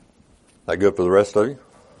That good for the rest of you?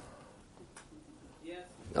 Yes.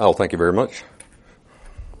 Oh, thank you very much.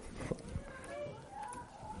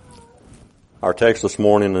 Our text this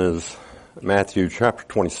morning is Matthew chapter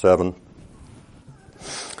 27.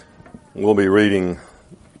 We'll be reading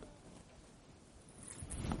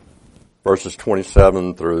verses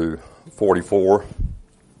 27 through 44.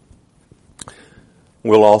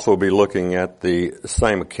 We'll also be looking at the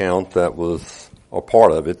same account that was, or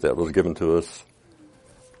part of it, that was given to us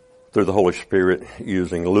through the Holy Spirit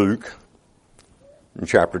using Luke in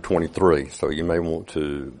chapter 23. So you may want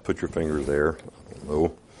to put your fingers there. I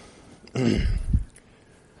don't know.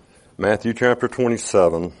 Matthew chapter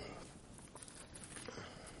 27.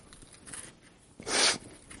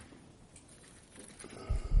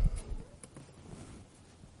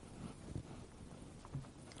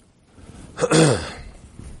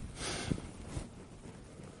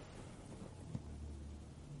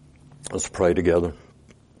 Let's pray together.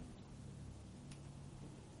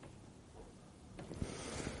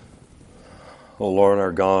 Oh Lord,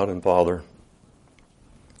 our God and Father,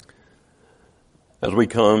 as we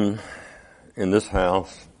come in this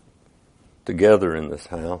house, together in this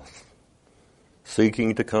house,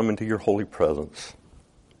 seeking to come into your holy presence,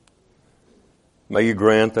 may you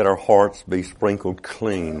grant that our hearts be sprinkled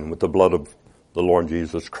clean with the blood of the Lord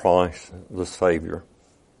Jesus Christ, the Savior.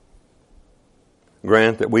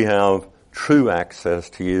 Grant that we have true access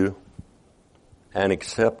to you and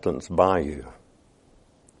acceptance by you.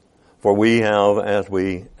 For we have, as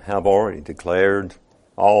we have already declared,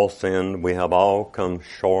 all sinned. We have all come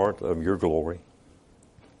short of your glory.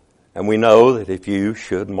 And we know that if you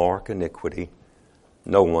should mark iniquity,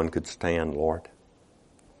 no one could stand, Lord.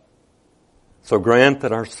 So grant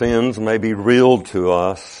that our sins may be real to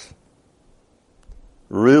us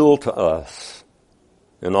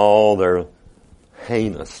in all their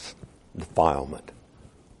heinous defilement.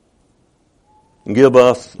 Give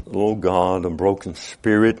us, Lord God, a broken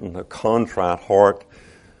spirit and a contrite heart,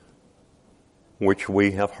 which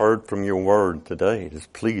we have heard from your word today is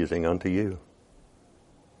pleasing unto you.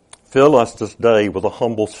 Fill us this day with a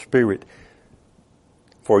humble spirit,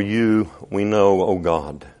 for you, we know, O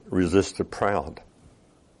God, resist the proud,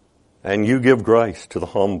 and you give grace to the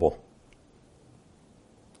humble.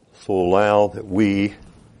 So allow that we,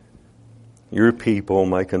 your people,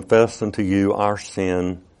 may confess unto you our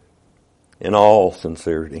sin in all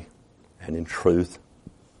sincerity and in truth.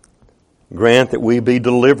 Grant that we be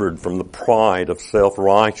delivered from the pride of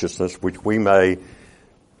self-righteousness which we may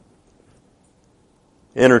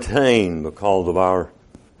entertain because of our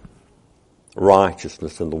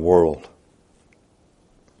righteousness in the world,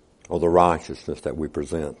 or the righteousness that we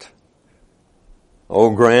present. Oh,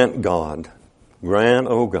 grant,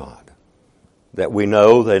 O God, that we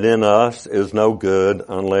know that in us is no good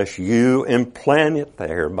unless you implant it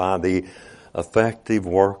there by the effective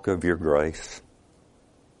work of your grace.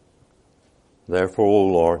 Therefore, O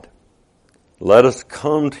Lord, let us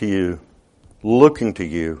come to you, looking to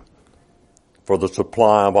you for the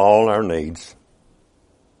supply of all our needs.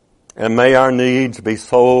 And may our needs be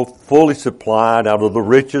so fully supplied out of the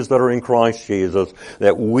riches that are in Christ Jesus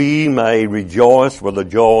that we may rejoice with a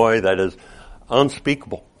joy that is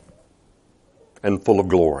unspeakable and full of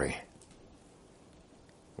glory.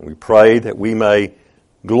 We pray that we may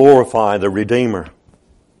glorify the Redeemer,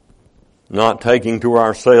 not taking to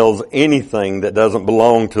ourselves anything that doesn't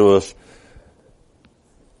belong to us.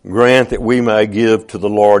 Grant that we may give to the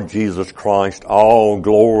Lord Jesus Christ all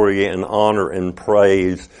glory and honor and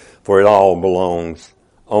praise, for it all belongs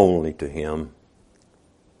only to Him.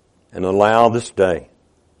 And allow this day,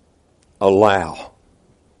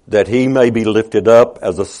 that He may be lifted up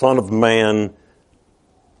as a Son of Man,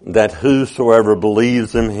 that whosoever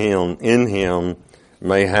believes in Him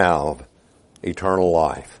may have eternal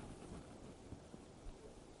life.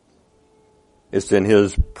 It's in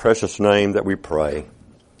His precious name that we pray.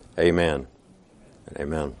 Amen.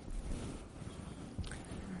 Amen.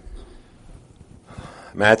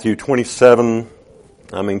 Matthew 23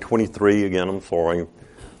 again, I'm sorry.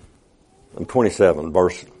 27,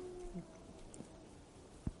 verse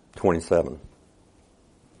 27.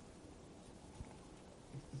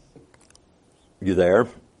 You there?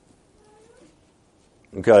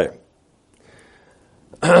 Okay.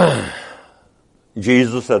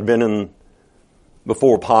 Jesus had been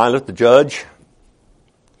before Pilate, the judge.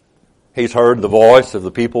 He's heard the voice of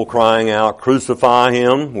the people crying out, "Crucify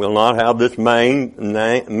him. We'll not have this man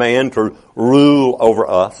to rule over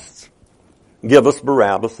us. Give us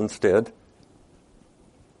Barabbas instead."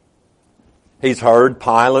 He's heard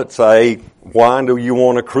Pilate say, "Why do you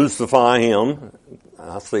want to crucify him?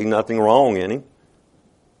 I see nothing wrong in him."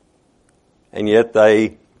 And yet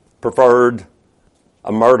they preferred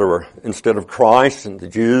a murderer instead of Christ, and the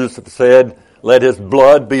Jews have said, let his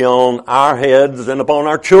blood be on our heads and upon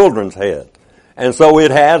our children's heads. And so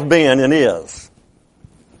it has been and is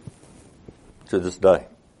to this day.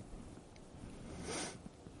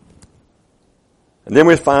 And then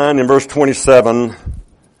we find in verse 27,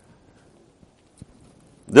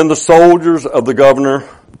 then the soldiers of the governor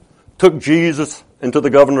took Jesus into the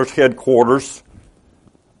governor's headquarters,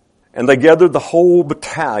 and they gathered the whole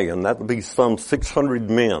battalion. That would be some 600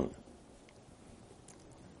 men.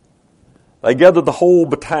 They gathered the whole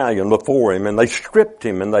battalion before him, and they stripped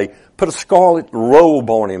him, and they put a scarlet robe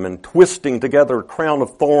on him, and twisting together a crown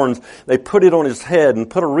of thorns, they put it on his head and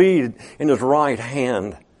put a reed in his right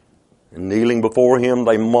hand. And kneeling before him,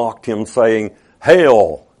 they mocked him, saying,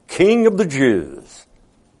 Hail, King of the Jews!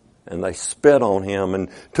 And they spit on him and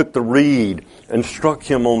took the reed and struck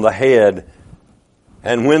him on the head.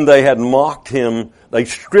 And when they had mocked him, they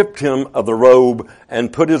stripped him of the robe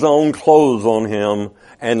and put his own clothes on him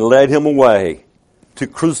and led him away to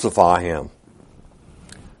crucify him.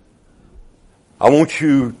 I want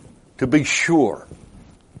you to be sure.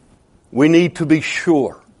 We need to be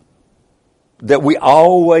sure that we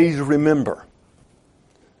always remember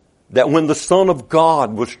that when the Son of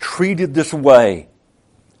God was treated this way,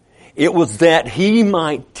 it was that he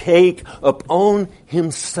might take upon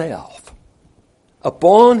himself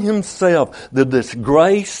the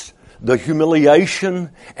disgrace, the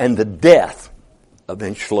humiliation, and the death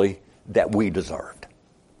eventually that we deserved.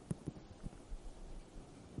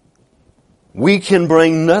 We can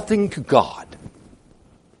bring nothing to God.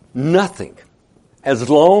 Nothing. As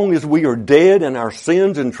long as we are dead in our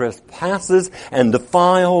sins and trespasses and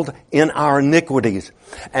defiled in our iniquities.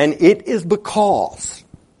 And it is because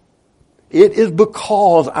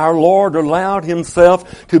our Lord allowed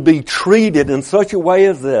himself to be treated in such a way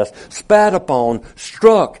as this, spat upon,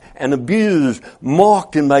 struck and abused,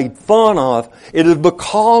 mocked and made fun of. It is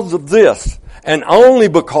because of this, and only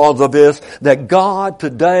because of this, that God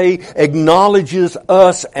today acknowledges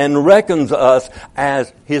us and reckons us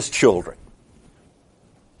as his children.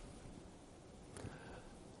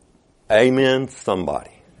 Amen,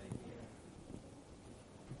 somebody.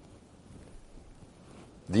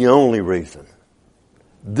 The only reason.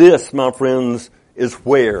 This, my friends, is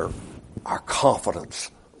where our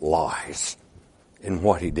confidence lies in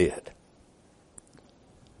what he did.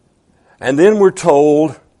 And then we're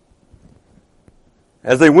told,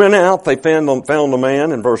 as they went out, they found a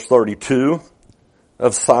man in verse 32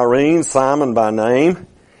 of Cyrene, Simon by name,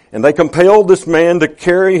 and they compelled this man to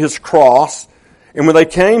carry his cross. And when they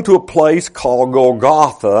came to a place called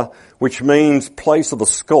Golgotha, which means place of a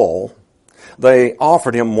skull, they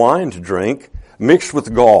offered him wine to drink, mixed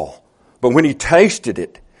with gall. But when he tasted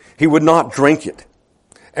it, he would not drink it.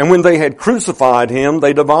 And when they had crucified him,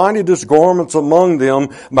 they divided his garments among them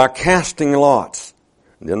by casting lots.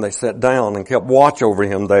 And then they sat down and kept watch over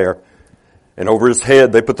him there. And over his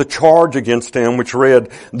head they put the charge against him, which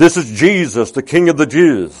read, This is Jesus, the King of the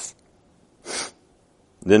Jews.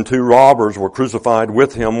 Then two robbers were crucified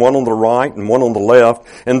with him, one on the right and one on the left.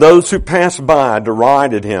 And those who passed by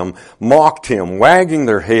derided him, mocked him, wagging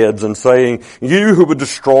their heads and saying, You who would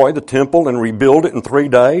destroy the temple and rebuild it in 3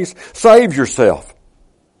 days, save yourself.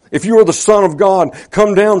 If you are the Son of God,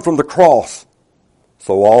 come down from the cross.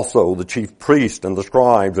 So also the chief priests and the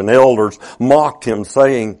scribes and elders mocked him,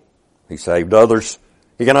 saying, He saved others.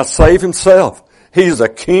 He cannot save himself. He is a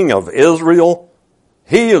king of Israel.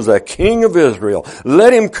 He is a king of Israel.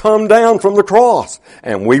 Let him come down from the cross,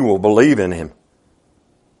 and we will believe in him.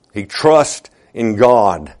 He trusts in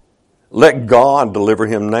God. Let God deliver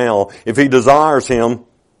him now, if he desires him.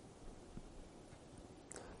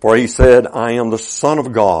 For he said, I am the Son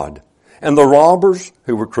of God. And the robbers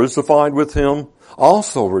who were crucified with him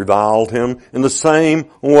also reviled him in the same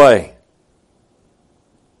way.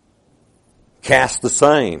 Cast the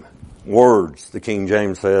same words, the King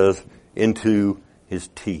James says, into his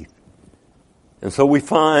teeth. And so we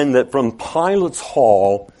find that from Pilate's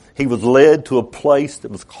hall, he was led to a place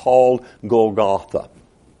that was called Golgotha.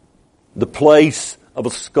 The place of a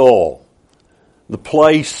skull. The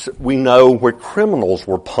place we know where criminals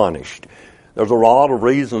were punished. There's a lot of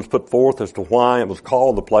reasons put forth as to why it was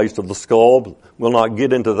called the place of the skull. We'll not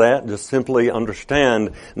get into that. Just simply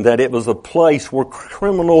understand that it was a place where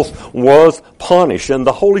criminals was punished. And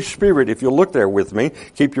the Holy Spirit, if you look there with me,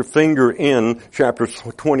 keep your finger in chapter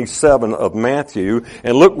 27 of Matthew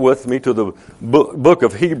and look with me to the book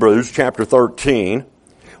of Hebrews, chapter 13.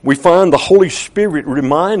 We find the Holy Spirit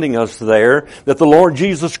reminding us there that the Lord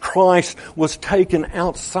Jesus Christ was taken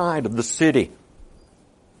outside of the city.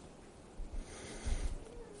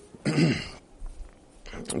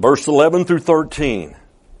 Verse 11 through 13.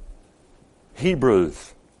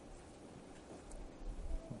 Hebrews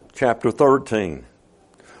chapter 13.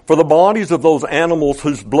 For the bodies of those animals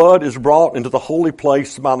whose blood is brought into the holy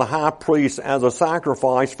place by the high priest as a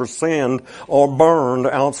sacrifice for sin are burned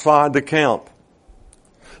outside the camp.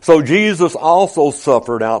 So Jesus also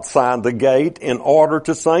suffered outside the gate in order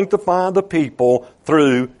to sanctify the people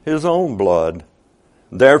through his own blood.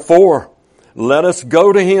 Therefore, let us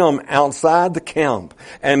go to him outside the camp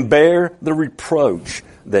and bear the reproach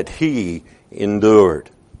that he endured.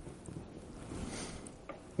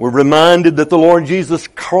 We're reminded that the Lord Jesus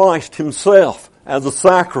Christ himself, as a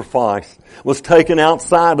sacrifice, was taken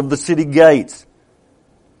outside of the city gates.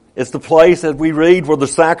 It's the place, as we read, where the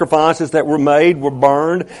sacrifices that were made were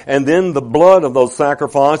burned, and then the blood of those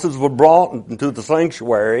sacrifices were brought into the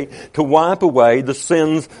sanctuary to wipe away the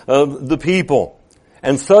sins of the people.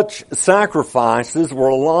 And such sacrifices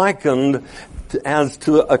were likened as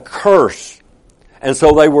to a curse. And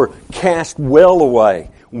so they were cast well away,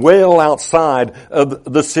 well outside of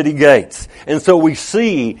the city gates. And so we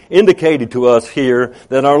see indicated to us here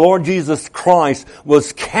that our Lord Jesus Christ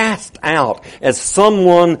was cast out as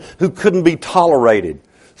someone who couldn't be tolerated.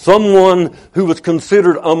 Someone who was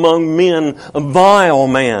considered among men a vile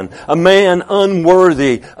man, a man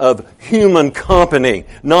unworthy of human company,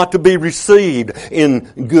 not to be received in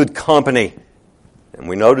good company. And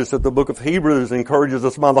we notice that the book of Hebrews encourages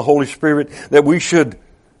us by the Holy Spirit that we should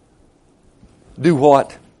do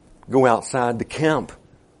what? Go outside the camp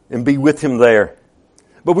and be with him there.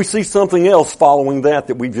 But we see something else following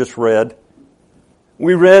that we just read.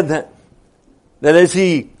 We read that as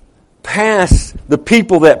he passed, the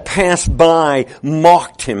people that passed by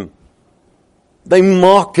mocked him. They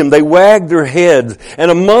mocked him. They wagged their heads. And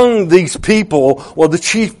among these people were the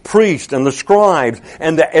chief priests and the scribes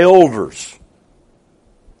and the elders.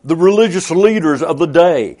 The religious leaders of the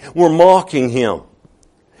day were mocking him.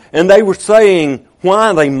 And they were saying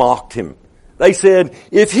why they mocked him. They said,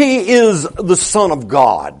 if he is the Son of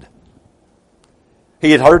God. He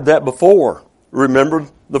had heard that before. Remember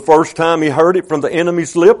the first time he heard it from the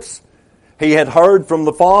enemy's lips? He had heard from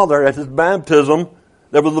the Father at his baptism.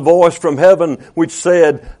 There was a voice from heaven which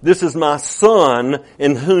said, this is my Son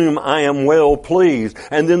in whom I am well pleased.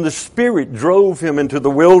 And then the Spirit drove him into the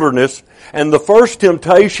wilderness. And the first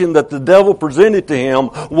temptation that the devil presented to him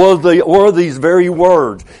were these very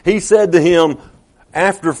words. He said to him,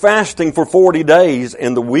 after fasting for 40 days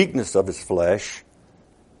in the weakness of his flesh,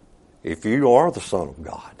 if you are the Son of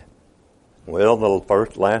God. Well, the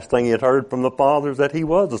last thing he had heard from the Father is that he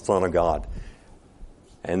was the Son of God.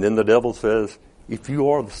 And then the devil says, if you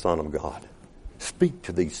are the Son of God, speak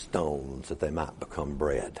to these stones that they might become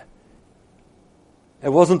bread. It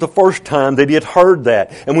wasn't the first time that he had heard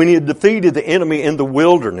that. And when he had defeated the enemy in the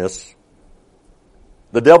wilderness,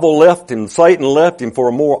 the devil left him, Satan left him for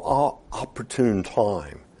a more opportune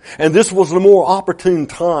time. And this was the more opportune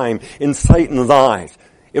time in Satan's eyes.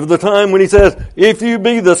 It was the time when he says, if you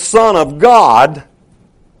be the Son of God,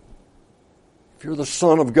 if you're the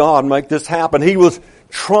Son of God, make this happen. He was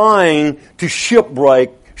trying to shipwreck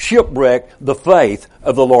the faith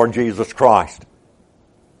of the Lord Jesus Christ.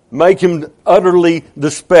 Make him utterly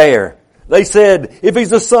despair. They said, if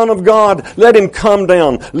he's the Son of God, let him come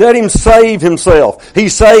down. Let him save himself. He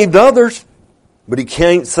saved others, but he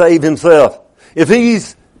can't save himself. If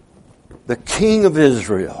he's the King of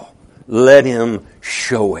Israel, let him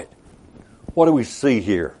show it. What do we see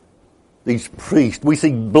here? These priests. We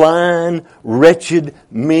see blind, wretched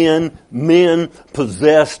men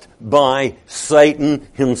possessed by Satan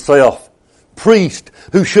himself. Priests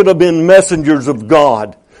who should have been messengers of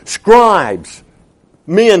God. Scribes,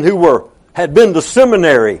 men who had been to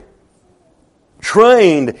seminary,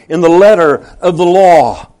 trained in the letter of the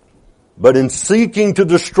law. But in seeking to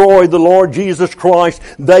destroy the Lord Jesus Christ,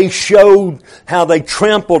 they showed how they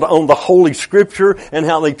trampled on the Holy Scripture and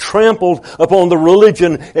how they trampled upon the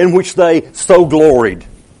religion in which they so gloried.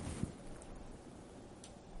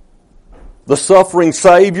 The suffering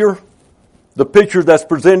Savior, the picture that's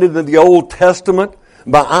presented in the Old Testament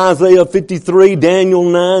by Isaiah 53,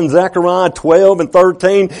 Daniel 9, Zechariah 12 and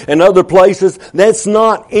 13, and other places, that's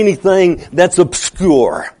not anything that's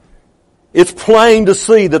obscure. It's plain to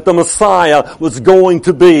see that the Messiah was going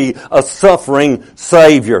to be a suffering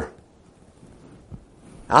Savior.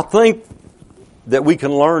 I think that we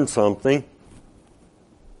can learn something.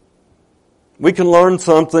 We can learn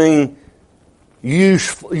something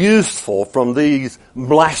useful from these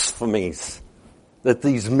blasphemies that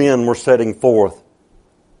these men were setting forth.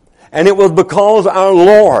 And it was because our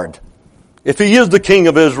Lord, if He is the King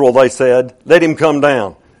of Israel, they said, let Him come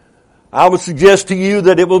down. I would suggest to you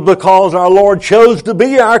that it was because our Lord chose to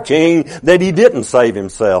be our King that He didn't save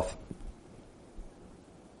Himself.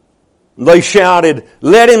 They shouted,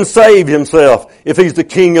 "Let Him save Himself if He's the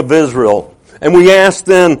King of Israel." And we asked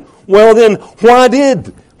then, well then, why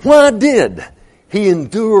did He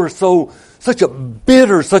endure such a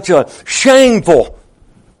bitter, such a shameful,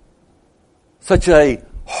 such a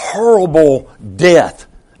horrible death,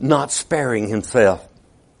 not sparing Himself?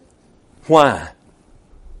 Why?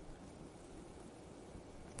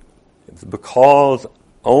 It's because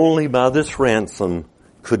only by this ransom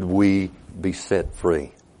could we be set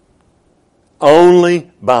free.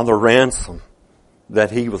 Only by the ransom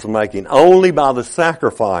that He was making. Only by the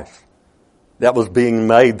sacrifice that was being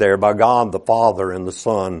made there by God the Father and the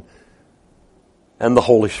Son and the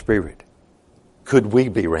Holy Spirit could we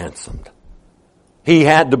be ransomed. He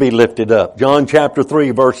had to be lifted up. John chapter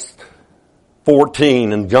 3 verse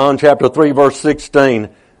 14 and John chapter 3 verse 16.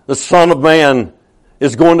 The Son of Man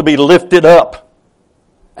is going to be lifted up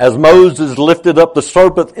as Moses lifted up the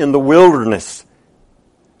serpent in the wilderness,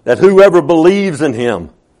 that whoever believes in Him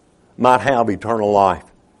might have eternal life.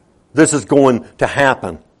 This is going to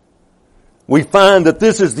happen. We find that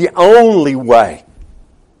this is the only way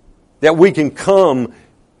that we can come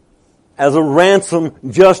as a ransom,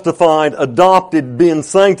 justified, adopted, being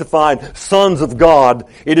sanctified sons of God.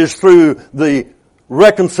 It is through the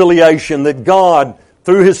reconciliation that God,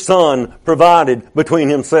 through His Son, provided between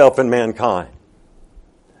Himself and mankind.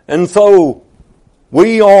 And so,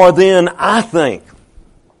 we are then, I think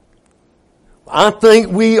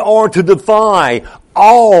we are to defy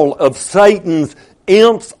all of Satan's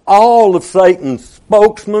imps, all of Satan's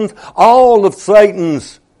spokesmen, all of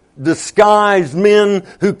Satan's disguised men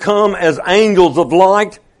who come as angels of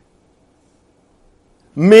light,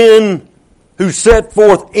 men who set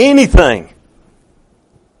forth anything.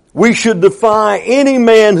 We should defy any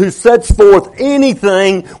man who sets forth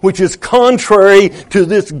anything which is contrary to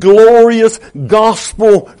this glorious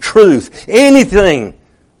gospel truth. Anything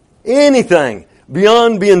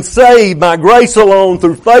beyond being saved by grace alone,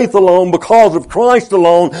 through faith alone, because of Christ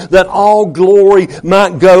alone, that all glory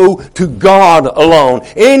might go to God alone.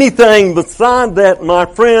 Anything beside that, my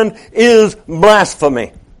friend, is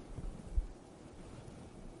blasphemy.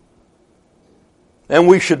 And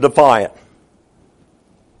we should defy it.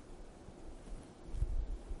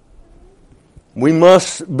 We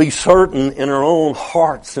must be certain in our own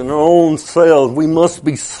hearts, in our own selves, we must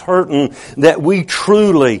be certain that we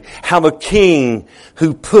truly have a King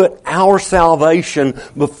who put our salvation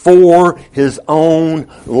before His own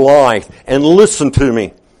life. And listen to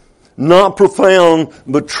me, not profound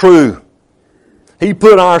but true. He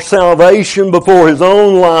put our salvation before His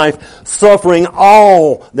own life, suffering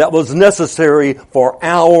all that was necessary for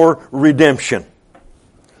our redemption.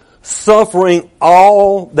 Suffering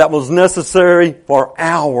all that was necessary for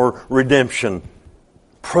our redemption.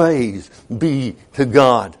 Praise be to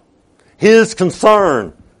God. His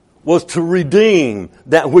concern was to redeem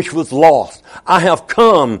that which was lost. I have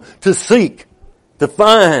come to seek, to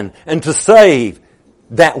find, and to save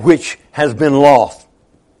that which has been lost.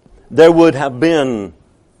 There would have been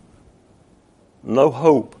no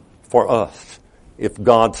hope for us if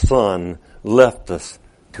God's Son left us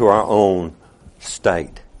to our own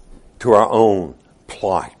state, to our own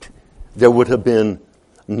plight. There would have been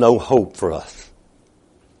no hope for us.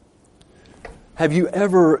 Have you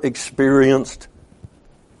ever experienced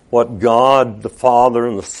what God, the Father,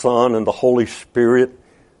 and the Son, and the Holy Spirit,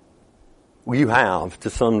 you have, to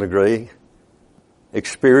some degree,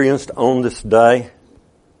 experienced on this day?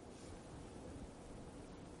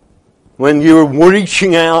 When you're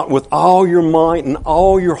reaching out with all your might and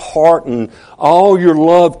all your heart and all your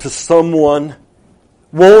love to someone,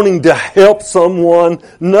 wanting to help someone,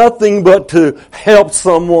 nothing but to help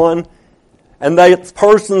someone, and that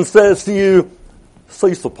person says to you,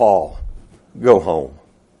 "Cecil Paul, go home."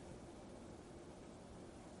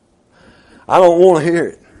 I don't want to hear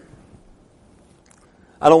it.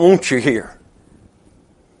 I don't want you here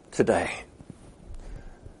today.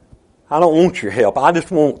 I don't want your help. I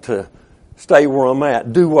just want to stay where I'm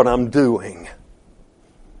at, do what I'm doing.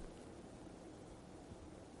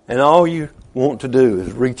 And all you want to do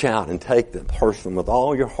is reach out and take the person with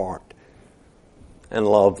all your heart and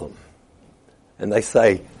love them. And they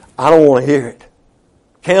say, "I don't want to hear it."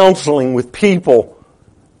 Counseling with people,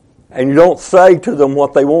 and you don't say to them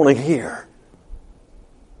what they want to hear.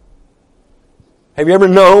 Have you ever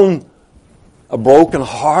known a broken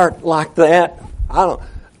heart like that?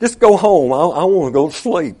 Just go home. I want to go to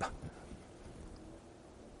sleep.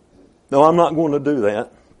 No, I'm not going to do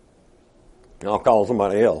that. I'll call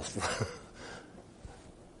somebody else.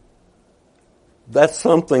 That's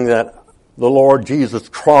something that the Lord Jesus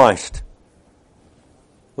Christ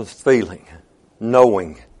was feeling,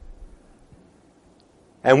 knowing.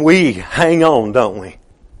 And we hang on, don't we?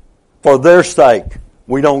 For their sake,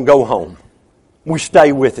 we don't go home. We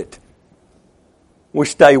stay with it. We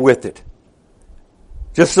stay with it.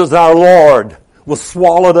 Just as our Lord was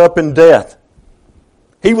swallowed up in death.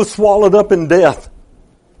 He was swallowed up in death.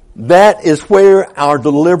 That is where our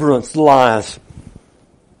deliverance lies.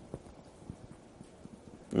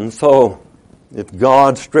 And so, if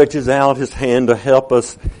God stretches out His hand to help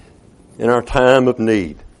us in our time of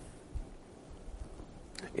need,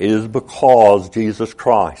 it is because Jesus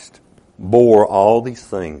Christ bore all these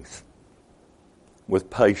things with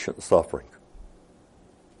patient suffering.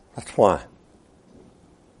 That's why.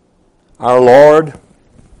 Our Lord,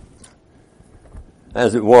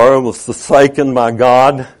 as it were, was forsaken by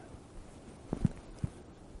God,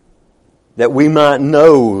 that we might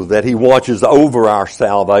know that He watches over our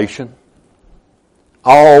salvation,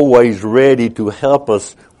 always ready to help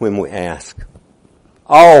us when we ask.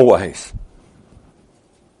 Always.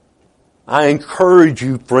 I encourage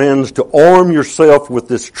you, friends, to arm yourself with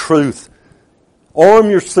this truth. Arm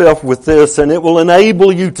yourself with this, and it will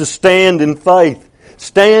enable you to stand in faith.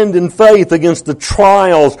 Stand in faith against the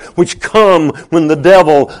trials which come when the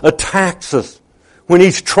devil attacks us. When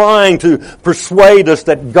he's trying to persuade us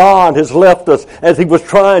that God has left us, as he was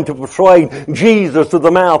trying to persuade Jesus through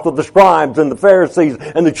the mouth of the scribes and the Pharisees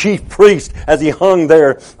and the chief priests as he hung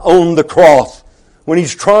there on the cross. When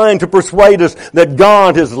he's trying to persuade us that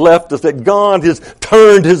God has left us, that God has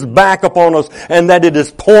turned His back upon us, and that it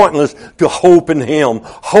is pointless to hope in Him.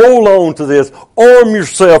 Hold on to this. Arm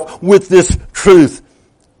yourself with this truth.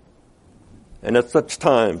 And at such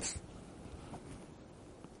times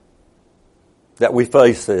that we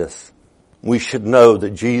face this, we should know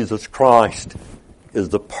that Jesus Christ is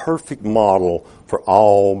the perfect model for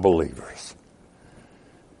all believers.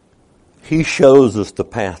 He shows us the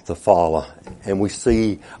path to follow, and we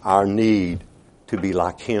see our need to be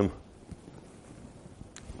like Him.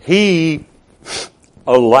 He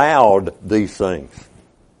allowed these things.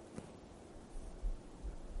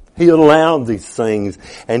 He allowed these things,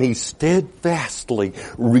 and He steadfastly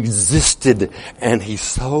resisted, and He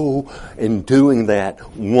so, in doing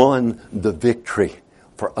that, won the victory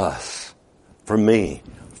for us, for me,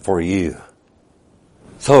 for you.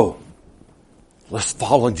 So, let's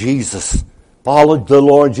follow Jesus. Follow the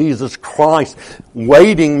Lord Jesus Christ,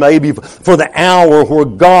 waiting maybe for the hour where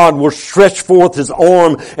God will stretch forth His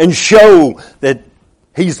arm and show that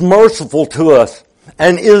He's merciful to us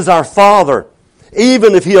and is our Father.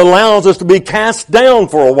 Even if He allows us to be cast down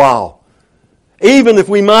for a while. Even if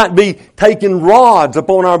we might be taking rods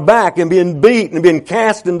upon our back and being beaten and being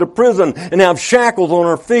cast into prison and have shackles on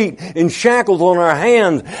our feet and shackles on our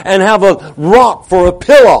hands and have a rock for a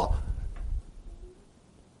pillow.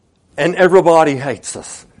 And everybody hates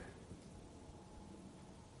us.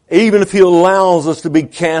 Even if He allows us to be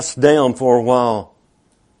cast down for a while.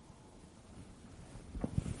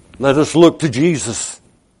 Let us look to Jesus.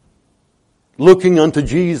 Looking unto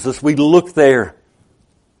Jesus, we look there.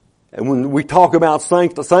 And when we talk about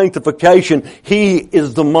sanctification, He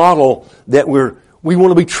is the model that we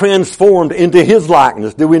want to be transformed into His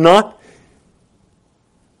likeness, do we not?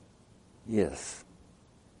 Yes.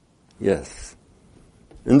 Yes.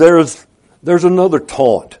 And there's another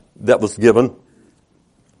taunt that was given.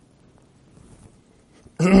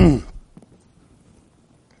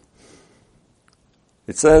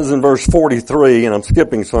 It says in verse 43, and I'm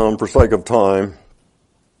skipping some for sake of time.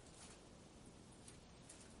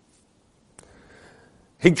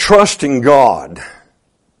 He trusts in God.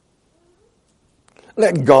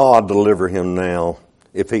 Let God deliver him now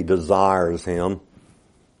if He desires him.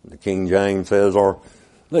 The King James says, or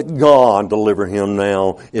let God deliver him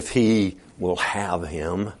now if He will have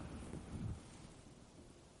him.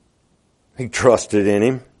 He trusted in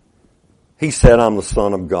Him. He said, I'm the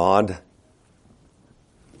Son of God.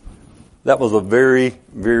 That was a very,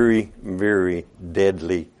 very, very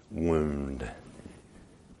deadly wound.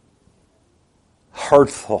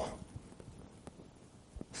 Hurtful.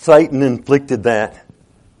 Satan inflicted that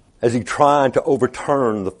as he tried to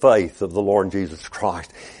overturn the faith of the Lord Jesus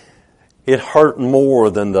Christ. It hurt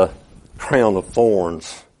more than the crown of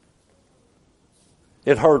thorns.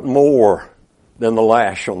 It hurt more than the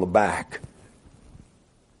lash on the back.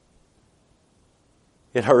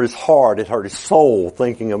 It hurt his heart. It hurt his soul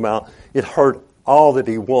thinking about, it hurt all that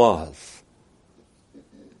he was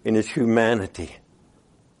in his humanity.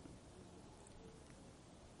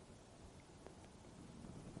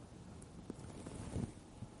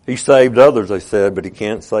 He saved others, they said, but He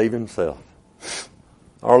can't save Himself.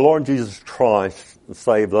 Our Lord Jesus Christ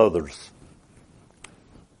saved others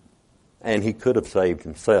And he could have saved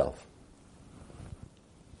himself.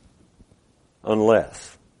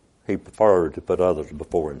 Unless he preferred to put others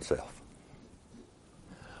before himself.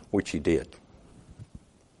 Which he did.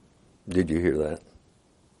 Did you hear that?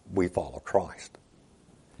 We follow Christ.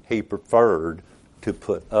 He preferred to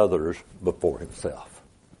put others before himself.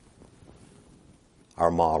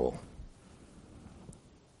 Our model.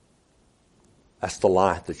 That's the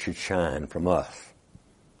light that should shine from us.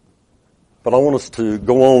 But I want us to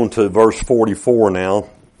go on to verse 44 now,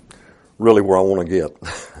 really where I want to get.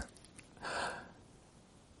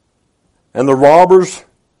 And the robbers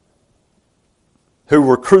who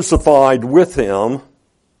were crucified with him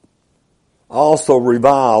also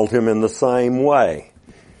reviled him in the same way,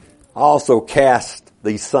 also cast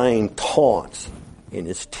these same taunts in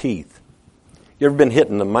his teeth. You ever been hit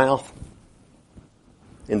in the mouth,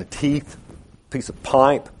 in the teeth, piece of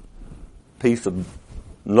pipe, piece of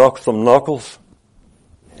some knuckles,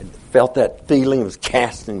 and felt that feeling? It was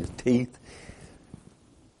cast in your teeth.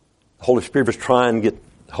 The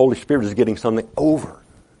Holy Spirit is getting something over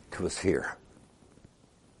to us here.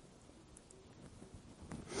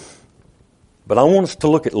 But I want us to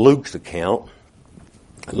look at Luke's account,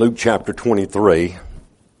 Luke chapter 23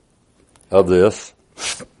 of this.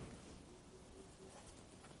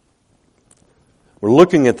 We're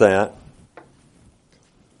looking at that.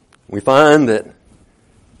 We find that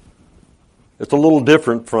it's a little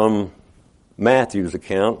different from Matthew's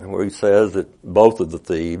account, where he says that both of the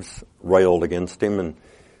thieves railed against him, and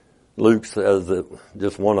Luke says that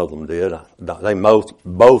just one of them did. They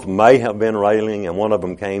both may have been railing, and one of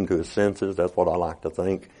them came to his senses. That's what I like to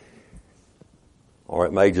think. Or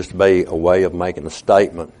it may just be a way of making a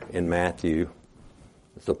statement in Matthew.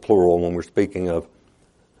 It's a plural. When we're speaking of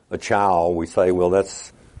a child, we say, well,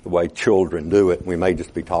 that's the way children do it. We may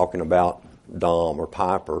just be talking about Dom or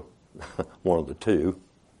Piper, one of the two.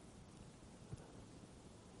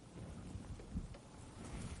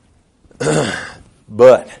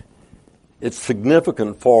 But it's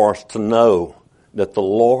significant for us to know that the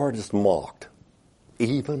Lord is mocked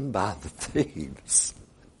even by the thieves.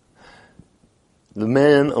 The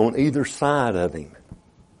men on either side of him,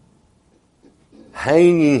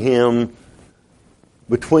 hanging him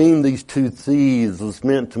between these two thieves, was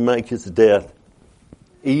meant to make his death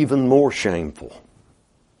even more shameful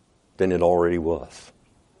than it already was.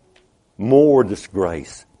 More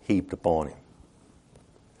disgrace heaped upon him.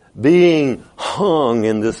 Being hung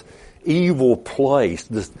in this evil place,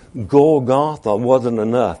 this Golgotha, wasn't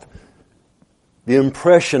enough. The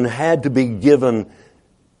impression had to be given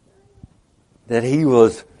that he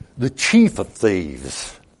was the chief of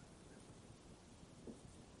thieves.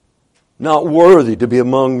 Not worthy to be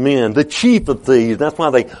among men. The chief of thieves. That's why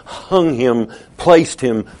they hung him, placed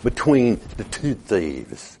him between the two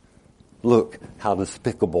thieves. Look how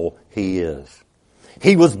despicable he is.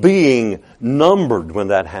 He was being numbered when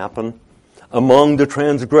that happened among the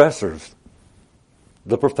transgressors.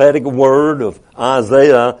 The prophetic word of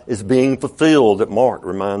Isaiah is being fulfilled that Mark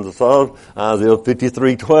reminds us of, Isaiah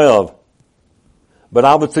 53:12. But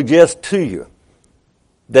I would suggest to you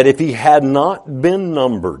that if he had not been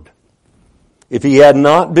numbered,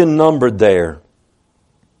 there,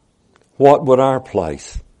 what would our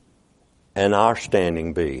place and our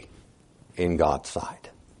standing be in God's sight?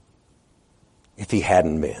 If he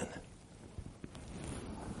hadn't been.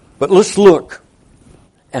 But let's look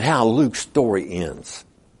at how Luke's story ends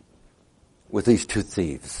with these two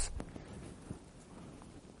thieves.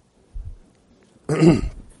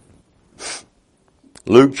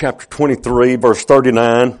 Luke chapter 23, verse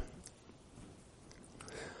 39.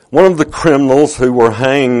 One of the criminals who were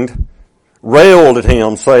hanged railed at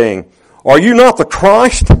him, saying, "Are you not the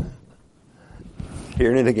Christ?"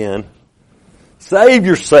 Hearing it again. "Save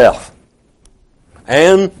yourself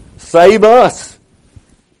and save us.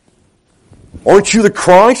 Aren't you the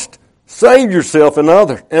Christ? Save yourself and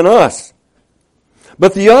us."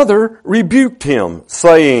 But the other rebuked him,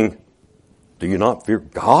 saying, "Do you not fear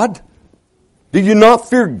God? Do you not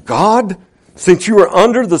fear God, since you are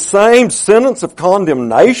under the same sentence of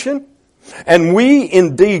condemnation? And we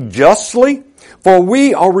indeed justly, for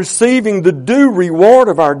we are receiving the due reward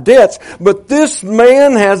of our debts. But this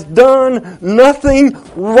man has done nothing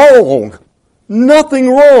wrong." Nothing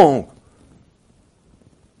wrong.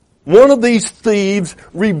 One of these thieves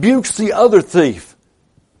rebukes the other thief.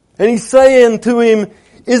 And he's saying to him,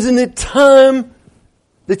 "Isn't it time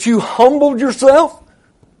that you humbled yourself?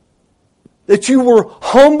 That you were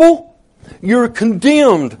humble? You're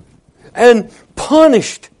condemned and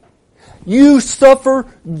punished. You suffer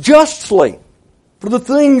justly for the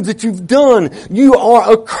things that you've done. You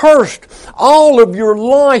are accursed. All of your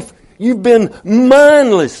life You've been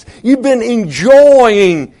mindless. You've been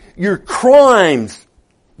enjoying your crimes.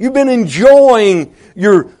 You've been enjoying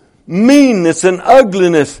your meanness and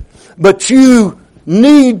ugliness. But you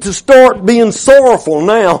need to start being sorrowful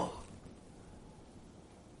now.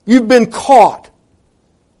 You've been caught.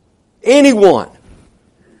 Anyone,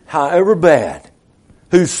 however bad,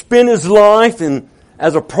 who spent his life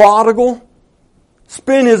as a prodigal,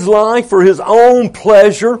 spent his life for his own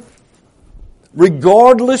pleasure,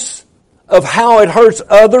 regardless of how it hurts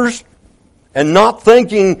others, and not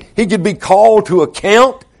thinking he could be called to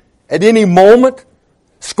account at any moment,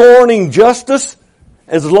 scorning justice,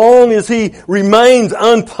 as long as he remains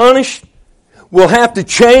unpunished, will have to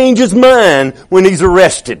change his mind when he's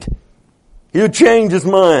arrested. He'll change his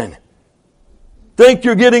mind. Think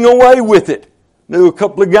you're getting away with it. Knew a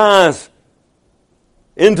couple of guys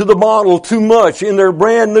into the bottle too much in their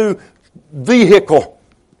brand new vehicle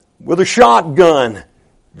with a shotgun.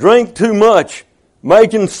 Drink too much,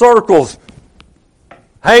 making circles,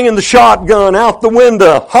 hanging the shotgun out the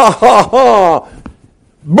window. Ha ha ha.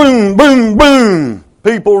 Boom, boom, boom.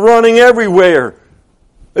 People running everywhere.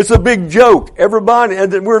 It's a big joke. Everybody,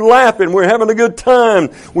 and we're laughing. We're having a good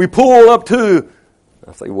time. We pull up to,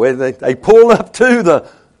 they pull up to the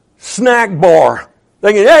snack bar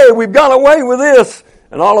thinking, hey, we've got away with this.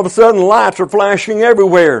 And all of a sudden lights are flashing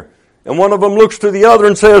everywhere. And one of them looks to the other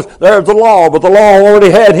and says, there's the law, but the law already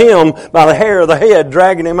had him by the hair of the head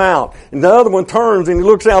dragging him out. And the other one turns and he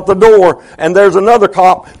looks out the door and there's another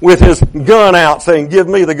cop with his gun out saying, give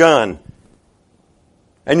me the gun.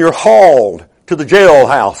 And you're hauled to the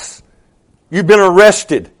jailhouse. You've been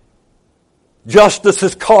arrested. Justice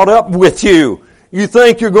has caught up with you. You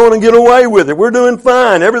think you're going to get away with it. We're doing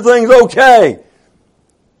fine. Everything's okay.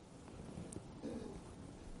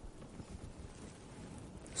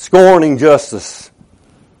 Scorning justice.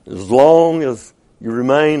 As long as you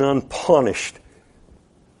remain unpunished,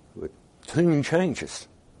 it soon changes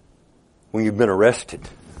when you've been arrested.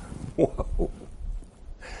 Whoa.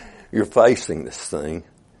 You're facing this thing.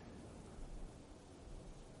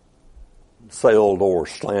 Cell door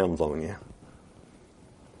slams on you.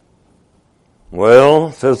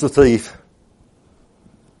 Well, says the thief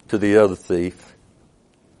to the other thief,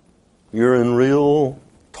 you're in real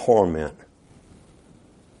torment.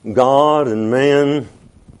 God and man,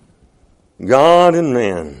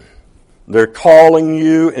 they're calling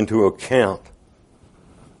you into account.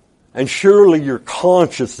 And surely your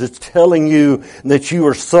conscience is telling you that you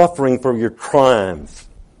are suffering for your crimes.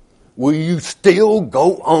 Will you still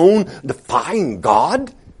go on defying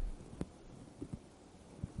God?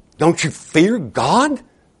 Don't you fear God?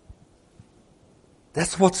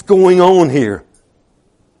 That's what's going on here.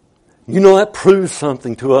 You know, that proves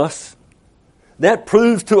something to us. That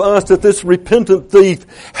proves to us that this repentant thief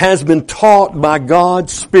has been taught by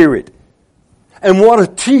God's Spirit. And what a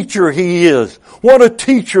teacher he is. What a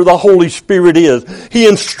teacher the Holy Spirit is. He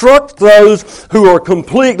instructs those who are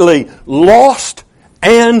completely lost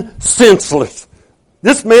and senseless.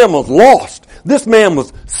 This man was lost. This man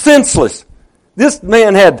was senseless. This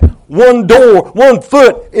man had one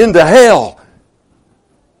foot into hell.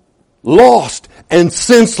 Lost and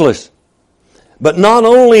senseless. But not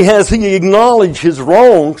only has he acknowledged his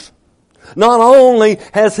wrongs, not only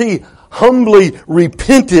has he humbly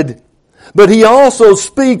repented, but he also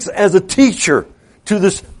speaks as a teacher to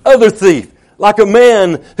this other thief, like a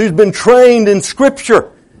man who's been trained in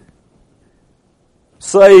Scripture,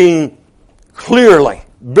 saying clearly,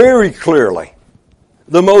 very clearly,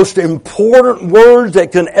 the most important words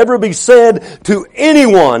that can ever be said to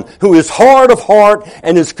anyone who is hard of heart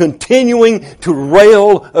and is continuing to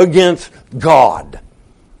rail against God.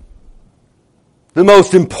 The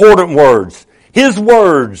most important words. His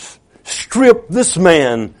words strip this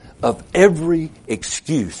man of every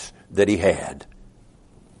excuse that he had.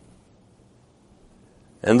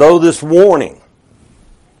 And though this warning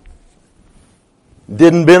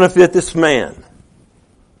didn't benefit this man,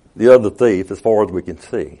 the other thief, as far as we can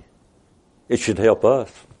see, it should help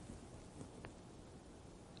us.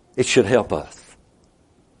 It should help us.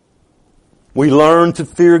 We learn to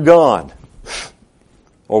fear God,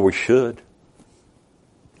 or we should.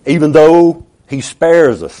 Even though He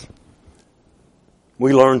spares us,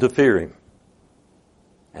 we learn to fear Him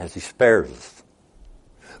as He spares us.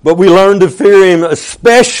 But we learn to fear Him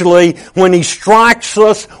especially when He strikes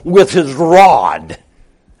us with His rod,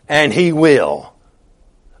 and He will,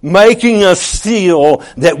 making us feel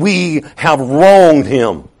that we have wronged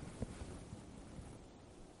Him.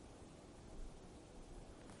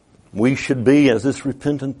 We should be as this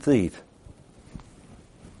repentant thief.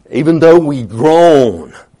 Even though we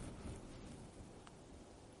groan,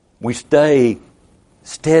 we stay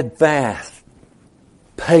steadfast,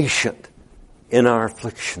 patient in our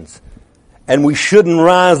afflictions. And we shouldn't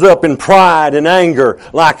rise up in pride and anger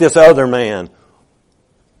like this other man.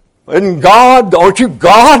 And God, aren't you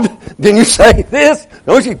God? Didn't you say this?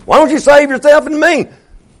 Why don't you save yourself and me?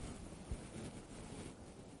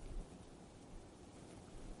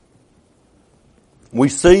 We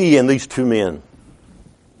see in these two men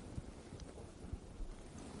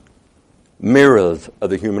mirrors of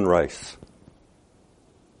the human race.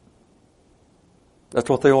 That's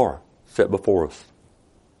what they are, set before us.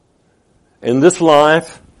 In this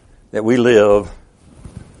life that we live,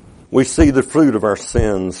 we see the fruit of our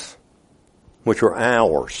sins, which are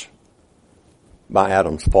ours by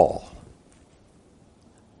Adam's fall.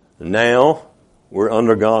 Now we're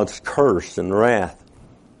under God's curse and wrath.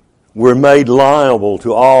 We're made liable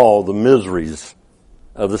to all the miseries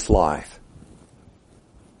of this life,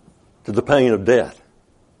 to the pain of death,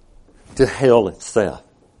 to hell itself.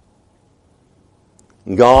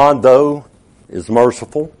 God, though, is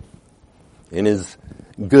merciful in His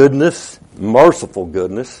goodness, merciful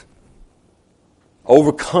goodness,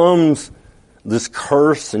 overcomes this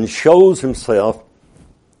curse and shows Himself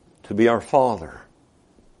to be our Father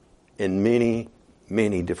in many,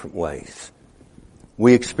 many different ways.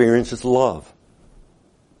 We experience His love.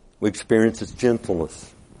 We experience His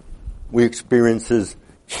gentleness. We experience His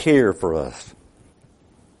care for us.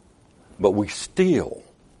 But we still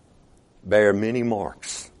bear many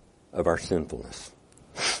marks of our sinfulness.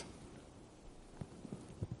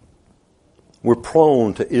 We're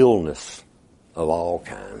prone to illness of all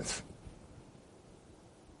kinds.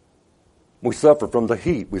 We suffer from the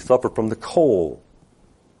heat. We suffer from the cold.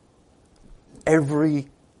 Every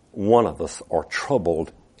one of us are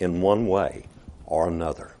troubled in one way or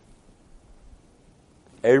another.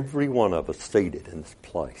 Every one of us seated in this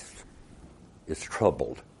place is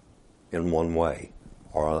troubled in one way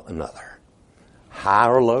or another. High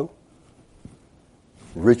or low,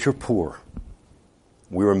 rich or poor,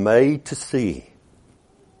 we were made to see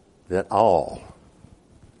that all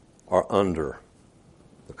are under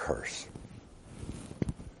the curse.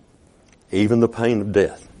 Even the pain of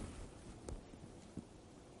death,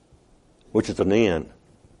 which is an end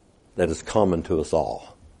that is common to us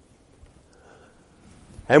all.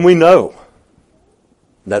 And we know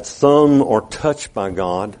that some are touched by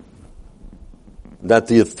God, that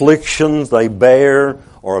the afflictions they bear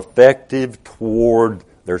are effective toward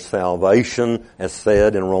their salvation, as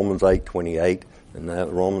said in Romans 8:28, and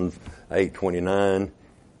that Romans 8:29,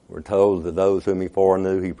 we're told that those whom He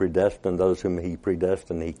foreknew He predestined, those whom He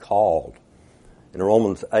predestined He called. In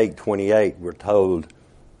Romans 8:28, we're told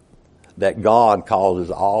that God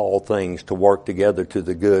causes all things to work together to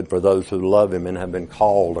the good for those who love Him and have been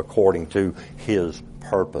called according to His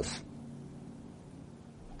purpose.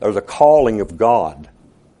 There's a calling of God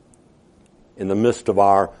in the midst of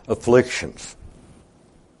our afflictions,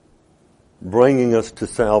 bringing us to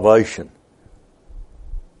salvation.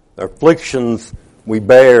 The afflictions we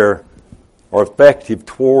bear are effective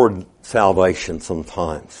toward salvation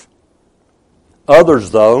sometimes.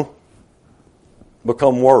 Others, though,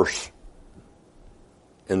 become worse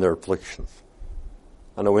in their afflictions.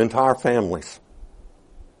 I know entire families,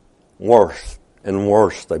 worse and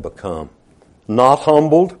worse they become. Not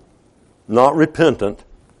humbled, not repentant,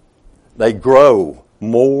 they grow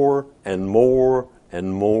more and more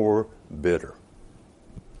and more bitter.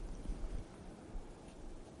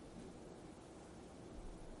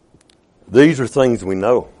 These are things we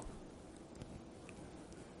know.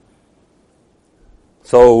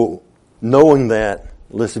 So, knowing that,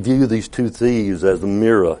 let's view these two thieves as a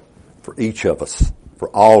mirror for each of us, for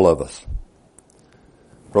all of us.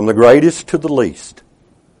 From the greatest to the least,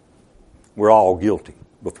 we're all guilty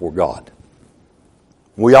before God.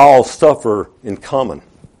 We all suffer in common.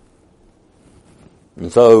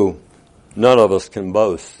 And so, none of us can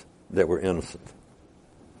boast that we're innocent.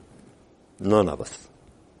 None of us.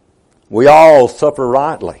 We all suffer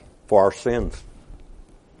rightly for our sins.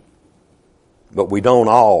 But we don't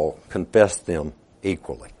all confess them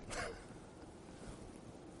equally.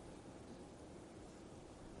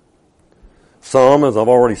 Some, as I've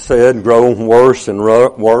already said, grow worse and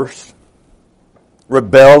worse,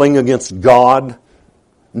 rebelling against God,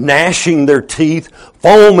 gnashing their teeth,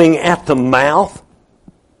 foaming at the mouth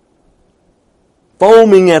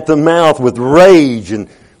with rage and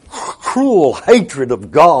cruel hatred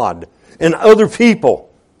of God and other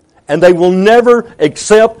people. And they will never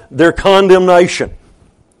accept their condemnation.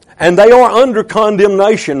 And they are under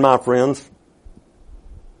condemnation, my friends.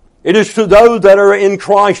 It is to those that are in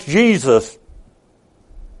Christ Jesus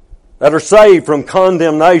that are saved from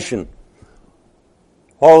condemnation.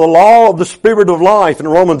 For the law of the Spirit of life in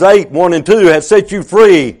Romans 8, 1 and 2 has set you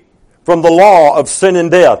free from the law of sin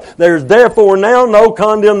and death. There is therefore now no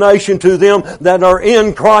condemnation to them that are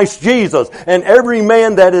in Christ Jesus. And every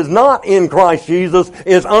man that is not in Christ Jesus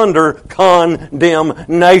is under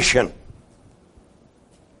condemnation.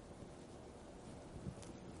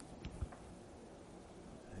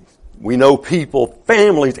 We know people,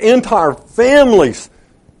 families, entire families,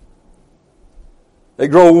 they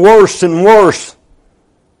grow worse and worse.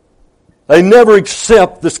 They never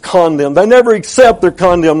accept this condemnation. They never accept their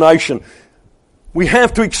condemnation. We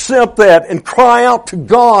have to accept that and cry out to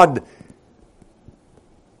God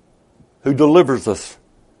who delivers us,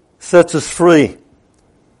 sets us free.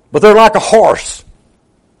 But they're like a horse.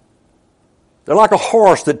 They're like a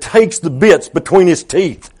horse that takes the bits between his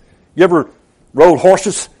teeth. You ever rode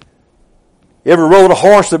horses? You ever rode a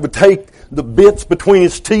horse that would take the bits between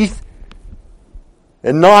his teeth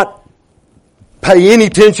and not pay any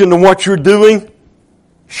attention to what you're doing,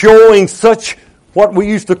 showing such what we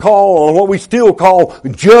used to call, or what we still call,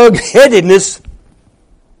 jug-headedness.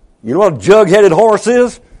 You know what a jug-headed horse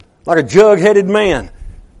is? Like a jug-headed man.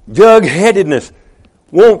 Jug-headedness.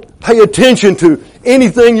 Won't pay attention to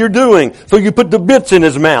anything you're doing. So you put the bits in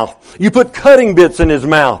his mouth. You put cutting bits in his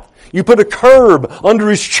mouth. You put a curb under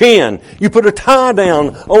his chin. You put a tie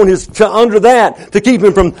down on under that to keep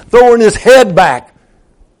him from throwing his head back.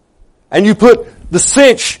 And you put the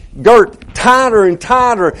cinch girt tighter and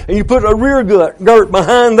tighter, and you put a rear girt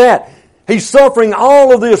behind that. He's suffering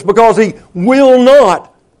all of this because he will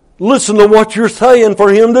not listen to what you're saying for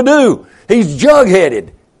him to do. He's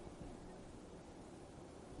jug-headed.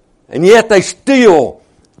 And yet they still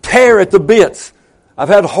tear at the bits. I've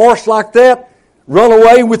had a horse like that run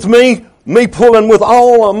away with me pulling with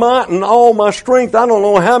all my might and all my strength. I don't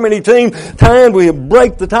know how many times we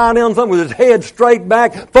break the tie down something with his head straight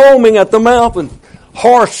back, foaming at the mouth, and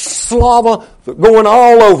horse slobber going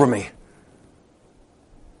all over me.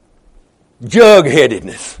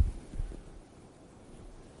 Jug-headedness.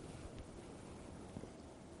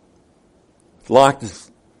 It's like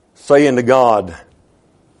saying to God,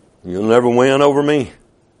 you'll never win over me.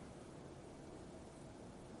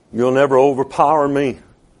 You'll never overpower me.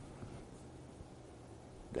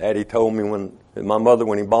 Daddy told me when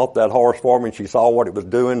he bought that horse for me and she saw what it was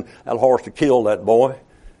doing, that horse to kill that boy.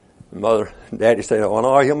 Daddy said, oh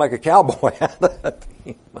no, he'll make a cowboy out of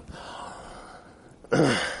him.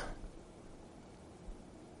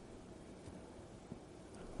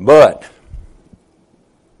 But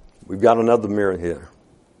we've got another mirror here.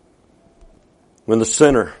 When the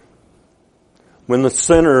sinner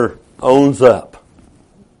owns up,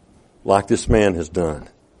 like this man has done,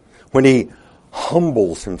 when he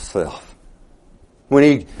humbles himself, when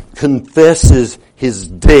he confesses his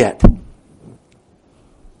debt,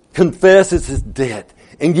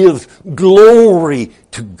 and gives glory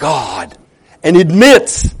to God, and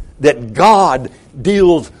admits that God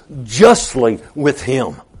deals justly with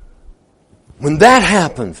him. When that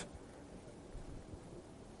happens,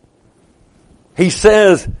 he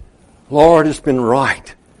says, Lord, it's been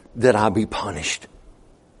right that I be punished.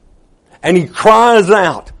 And he cries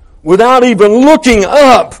out, without even looking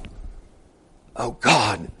up, oh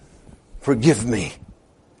God, forgive me.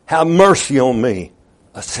 Have mercy on me,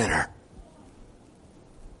 a sinner.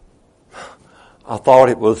 I thought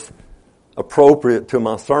it was appropriate to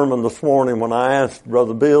my sermon this morning when I asked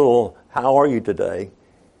Brother Bill, how are you today?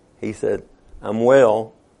 He said, I'm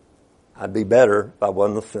well. I'd be better if I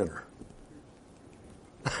wasn't a sinner.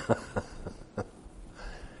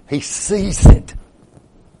 He sees it.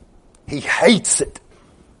 He hates it.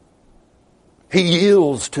 He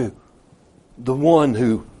yields to the one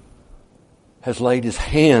who has laid his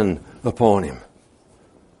hand upon him.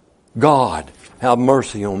 God, have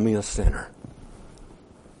mercy on me, a sinner.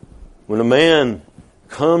 When a man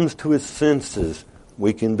comes to his senses,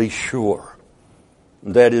 we can be sure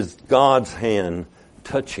that is God's hand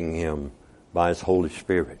touching him by his Holy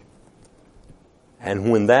Spirit.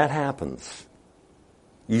 And when that happens,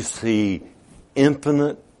 you see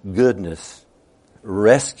infinite goodness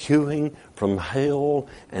rescuing from hell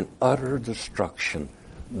and utter destruction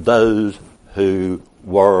those who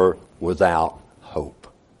were without hope.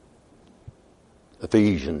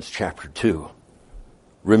 Ephesians chapter 2.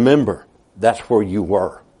 Remember, that's where you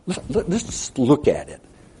were. Let's just look at it.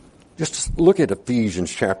 Just look at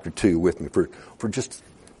Ephesians chapter 2 with me for just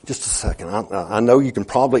a second. I know you can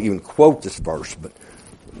probably even quote this verse, but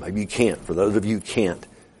maybe you can't. For those of you who can't.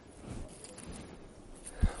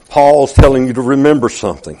 Paul's telling you to remember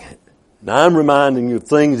something. Now I'm reminding you of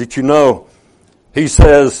things that you know. He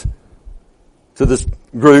says to this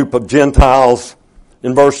group of Gentiles,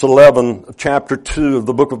 in verse 11 of chapter 2 of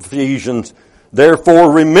the book of Ephesians,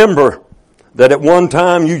 therefore remember that at one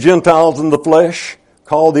time you Gentiles in the flesh,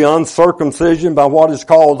 called the uncircumcision by what is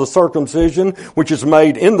called the circumcision, which is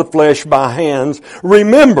made in the flesh by hands,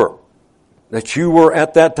 remember that you were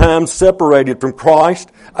at that time separated from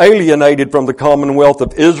Christ, alienated from the commonwealth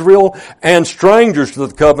of Israel, and strangers to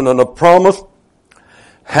the covenant of promise,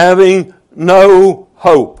 having no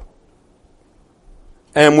hope,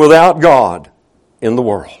 and without God in the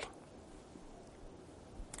world.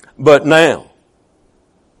 But now,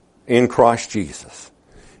 in Christ Jesus,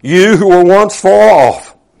 you who were once far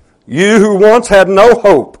off, you who once had no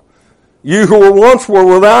hope, you who once were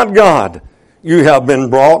without God, you have been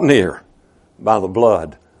brought near by the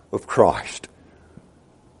blood of Christ.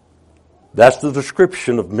 That's the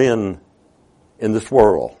description of men in this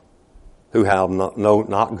world who have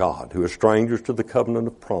not God, who are strangers to the covenant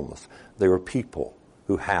of promise. They are people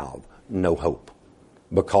who have no hope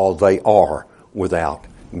because they are without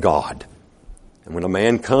God. And when a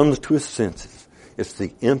man comes to his senses, it's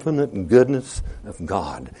the infinite goodness of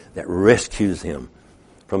God that rescues him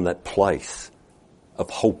from that place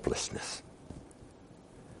of hopelessness.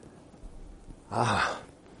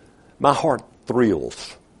 My heart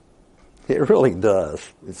thrills. It really does.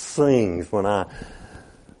 It sings when I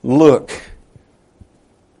look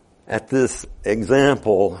at this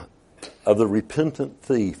example of the repentant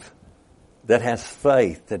thief that has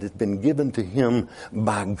faith that has been given to him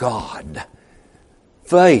by God.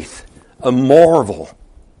 Faith, a marvel.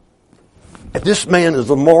 And this man is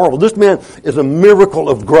a marvel. This man is a miracle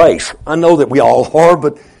of grace. I know that we all are,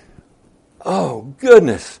 but oh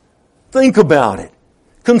goodness. Think about it.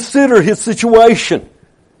 Consider his situation.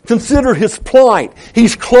 Consider his plight.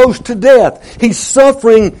 He's close to death. He's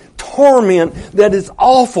suffering torment that is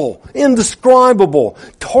awful, indescribable.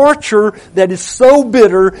 Torture that is so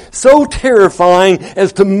bitter, so terrifying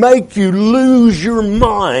as to make you lose your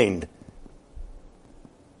mind.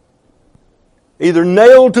 Either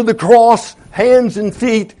nailed to the cross, hands and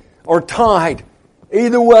feet, or tied.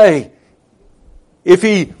 Either way, if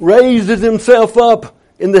he raises himself up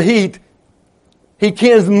in the heat,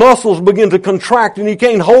 his muscles begin to contract and he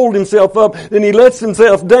can't hold himself up. Then he lets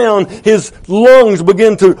himself down. His lungs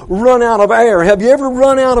begin to run out of air. Have you ever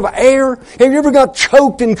run out of air? Have you ever got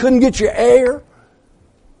choked and couldn't get your air?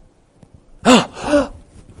 You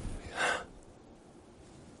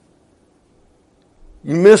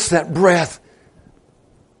miss that breath.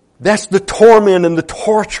 That's the torment and the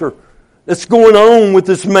torture that's going on with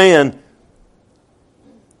this man.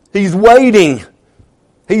 He's waiting.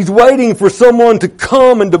 He's waiting for someone to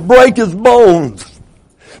come and to break his bones,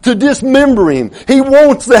 to dismember him. He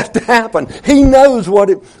wants that to happen. He knows what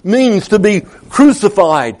it means to be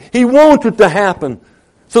crucified. He wants it to happen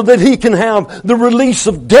so that he can have the release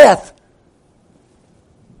of death.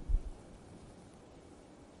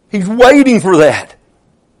 He's waiting for that.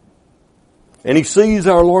 And he sees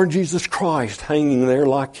our Lord Jesus Christ hanging there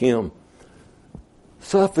like him,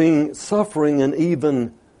 suffering an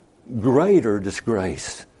even greater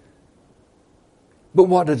disgrace. But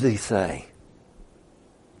what does he say?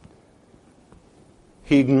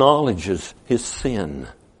 He acknowledges his sin.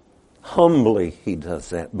 Humbly he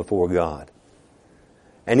does that before God.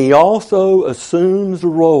 And he also assumes the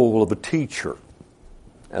role of a teacher,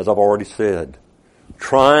 as I've already said,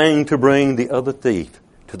 trying to bring the other thief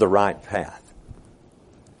to the right path.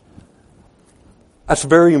 That's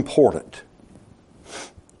very important.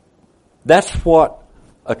 That's what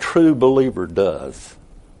a true believer does.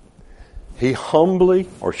 He humbly,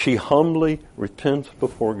 or she humbly, repents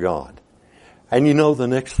before God. And you know the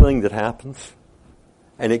next thing that happens,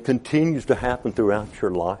 and it continues to happen throughout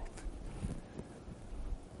your life,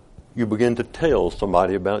 you begin to tell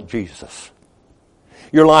somebody about Jesus.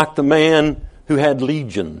 You're like the man who had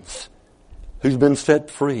legions, who's been set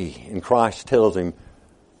free, and Christ tells him,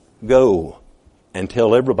 go and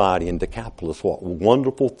tell everybody in Decapolis what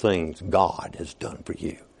wonderful things God has done for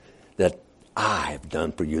you, that I have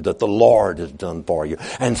done for you, that the Lord has done for you.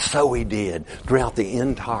 And so he did throughout the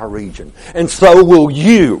entire region. And so will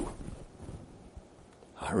you.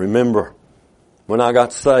 I remember when I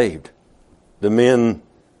got saved, the men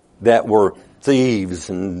that were thieves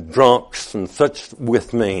and drunks and such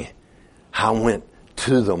with me, I went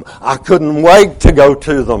to them. I couldn't wait to go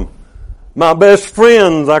to them. My best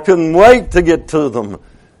friends, I couldn't wait to get to them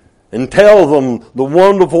and tell them the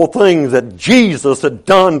wonderful things that Jesus had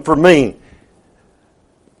done for me.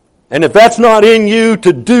 And if that's not in you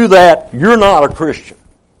to do that, you're not a Christian.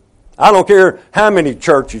 I don't care how many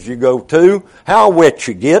churches you go to, how wet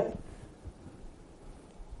you get,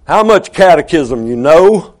 how much catechism you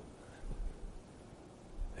know.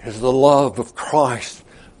 It is the love of Christ,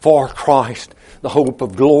 for Christ, the hope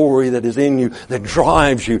of glory that is in you, that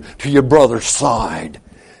drives you to your brother's side,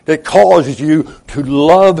 that causes you to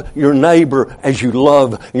love your neighbor as you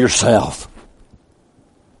love yourself.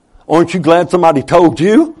 Aren't you glad somebody told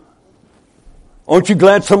you? Aren't you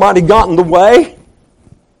glad somebody got in the way?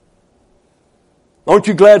 Aren't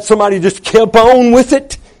you glad somebody just kept on with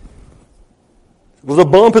it? It was a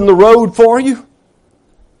bump in the road for you?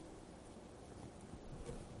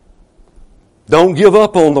 Don't give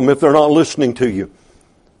up on them if they're not listening to you.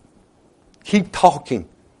 Keep talking.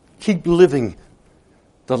 Keep living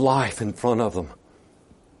the life in front of them.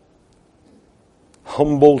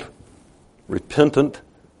 Humbled, repentant,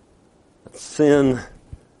 sin.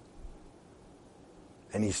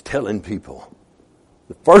 And he's telling people,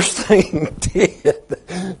 the first thing he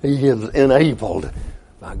did, he is enabled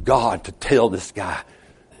by God to tell this guy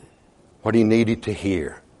what he needed to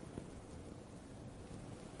hear.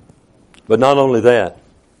 But not only that,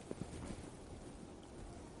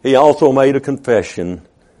 he also made a confession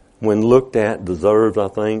when looked at deserves, I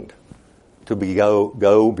think, to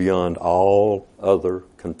go beyond all other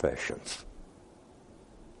confessions.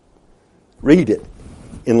 Read it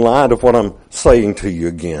in light of what I'm saying to you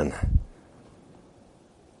again.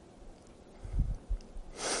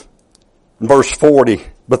 Verse 40,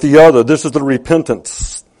 but the other, this is the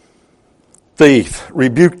repentant thief,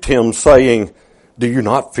 rebuked him, saying, do you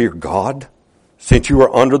not fear God, since you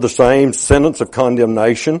are under the same sentence of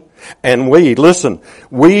condemnation? And we, listen,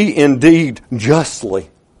 we indeed justly,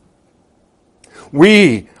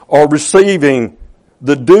 we are receiving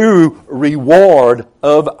the due reward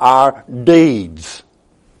of our deeds.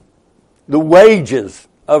 The wages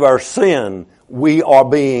of our sin, we are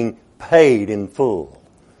being paid in full.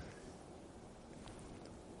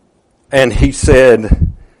 And he said,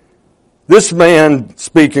 this man,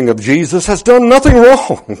 speaking of Jesus, has done nothing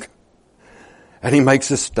wrong. And he makes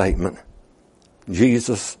this statement,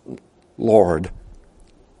 Jesus, Lord,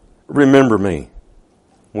 remember me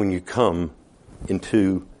when you come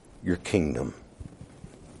into your kingdom.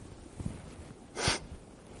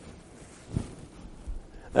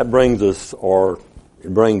 That brings us, or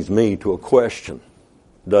it brings me to a question,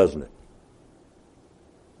 doesn't it?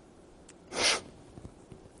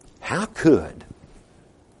 How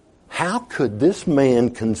could this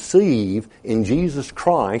man conceive in Jesus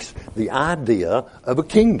Christ the idea of a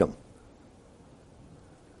kingdom?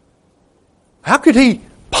 How could he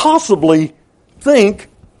possibly think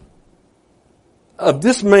of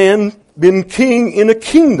this man being king in a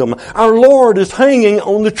kingdom? Our Lord is hanging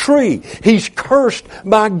on the tree. He's cursed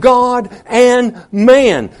by God and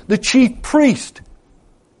man. The chief priest,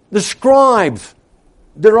 the scribes,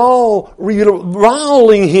 they're all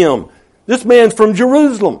reviling him. This man's from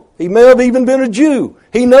Jerusalem. He may have even been a Jew.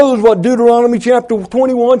 He knows what Deuteronomy chapter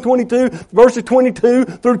 21, 22, verses 22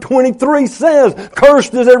 through 23 says.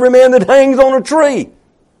 Cursed is every man that hangs on a tree.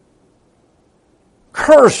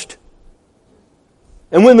 Cursed.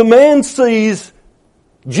 And when the man sees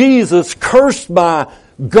Jesus cursed by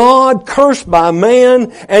God, cursed by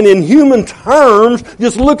man, and in human terms,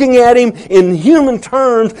 just looking at him in human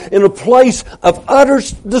terms, in a place of utter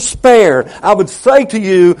despair, I would say to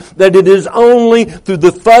you that it is only through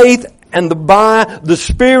the faith and by the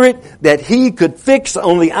Spirit that he could fix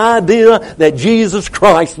on the idea that Jesus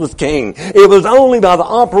Christ was King. It was only by the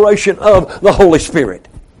operation of the Holy Spirit.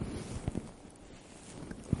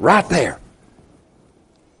 Right there.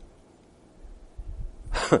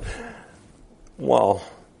 Wow.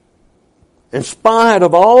 In spite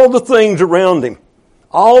of all the things around him,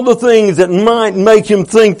 all the things that might make him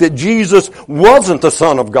think that Jesus wasn't the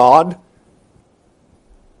Son of God,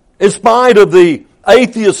 in spite of the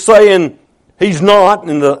atheist saying he's not,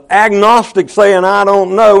 and the agnostic saying I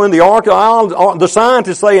don't know, and the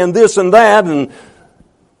scientists saying this and that, and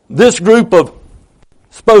this group of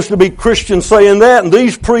supposed to be Christians saying that, and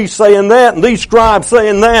these priests saying that, and these scribes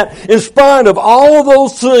saying that, in spite of all of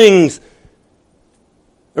those things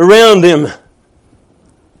around him,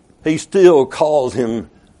 he still calls him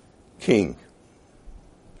King.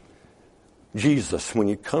 Jesus, when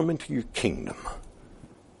you come into your kingdom,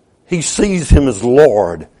 he sees him as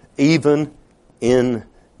Lord, even in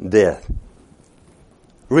death.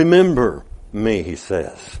 Remember me, he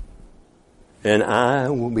says, and I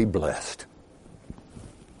will be blessed.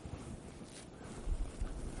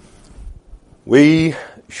 We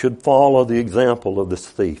should follow the example of this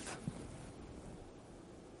thief.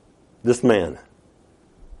 This man.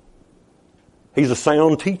 He's a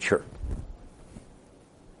sound teacher.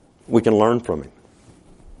 We can learn from him.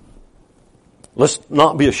 Let's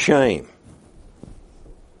not be ashamed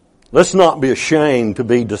Let's not be ashamed to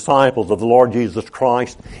be disciples of the Lord Jesus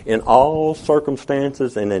Christ in all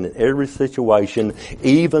circumstances and in every situation,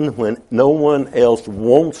 even when no one else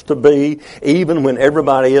wants to be, even when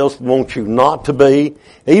everybody else wants you not to be,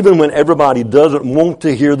 even when everybody doesn't want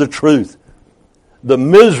to hear the truth. The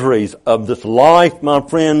miseries of this life, my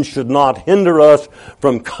friends, should not hinder us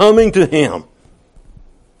from coming to Him.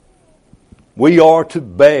 We are to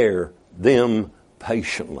bear them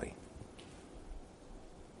patiently.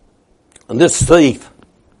 And this thief,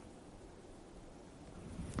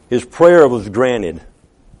 his prayer was granted,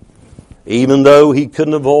 even though he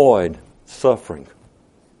couldn't avoid suffering.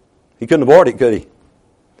 He couldn't avoid it, could he?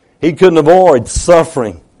 He couldn't avoid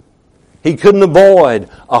suffering. He couldn't avoid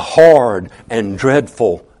a hard and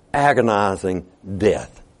dreadful, agonizing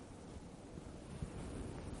death.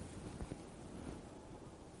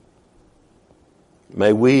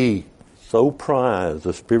 May we so prize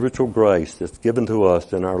the spiritual grace that's given to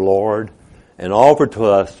us in our Lord and offered to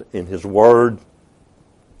us in His Word,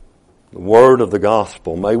 the Word of the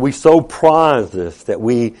Gospel. May we so prize this that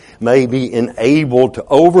we may be enabled to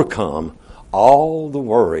overcome all the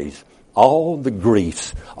worries, all the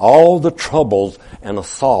griefs, all the troubles and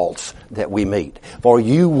assaults that we meet. For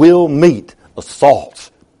you will meet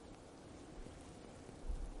assaults.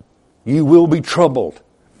 You will be troubled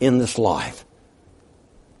in this life.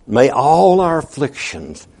 May all our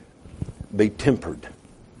afflictions be tempered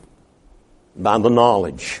by the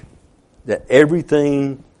knowledge that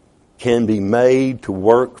everything can be made to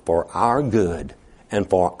work for our good and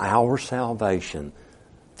for our salvation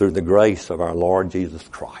through the grace of our Lord Jesus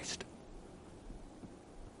Christ.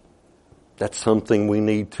 That's something we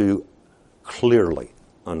need to clearly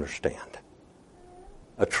understand.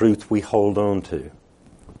 A truth we hold on to.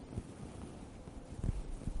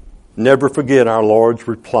 Never forget our Lord's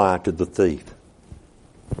reply to the thief.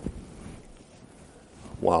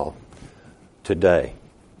 Well, today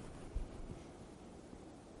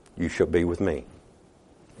you shall be with me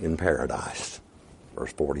in paradise.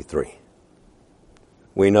 Verse 43.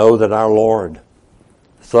 We know that our Lord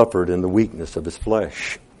suffered in the weakness of His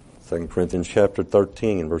flesh. 2 Corinthians chapter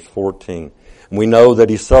 13, verse 14. And we know that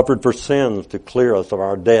He suffered for sins to clear us of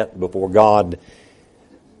our debt before God,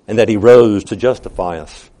 and that He rose to justify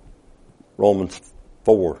us. Romans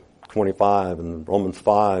 4:25 and Romans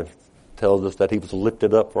 5 tells us that He was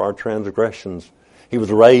lifted up for our transgressions. He was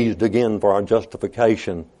raised again for our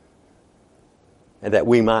justification, and that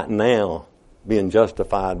we might now, being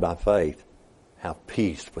justified by faith, have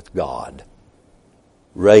peace with God.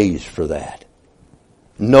 Raised for that.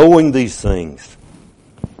 Knowing these things,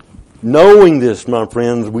 knowing this, my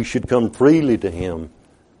friends, we should come freely to Him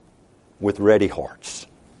with ready hearts.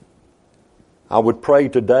 I would pray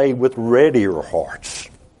today with readier hearts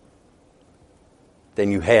than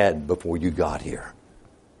you had before you got here.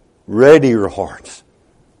 Readier hearts.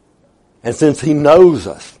 And since He knows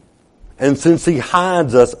us, and since He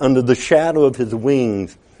hides us under the shadow of His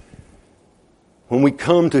wings, when we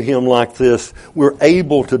come to Him like this, we're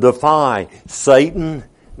able to defy Satan,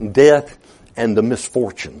 death, and the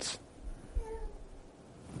misfortunes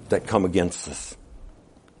that come against us.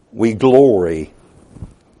 We glory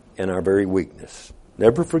in our very weakness.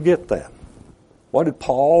 Never forget that. What did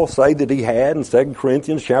Paul say that he had in 2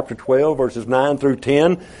 Corinthians chapter 12, verses 9 through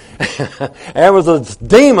 10? There was a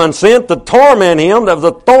demon sent to torment him that was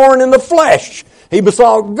a thorn in the flesh. He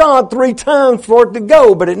besought God 3 times for it to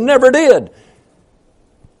go, but it never did.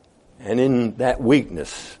 And in that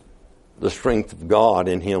weakness, the strength of God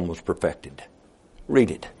in him was perfected.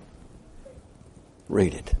 Read it.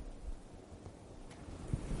 Read it.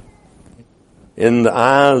 In the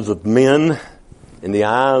eyes of men, in the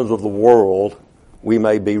eyes of the world, we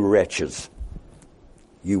may be wretches.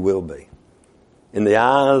 You will be. In the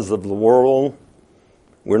eyes of the world,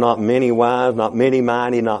 we're not many wise, not many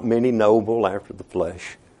mighty, not many noble after the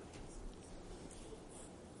flesh.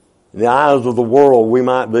 In the eyes of the world, we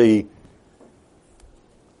might be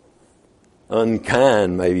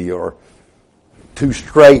unkind maybe, or too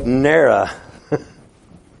straight and narrow.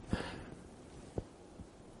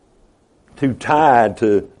 Too tied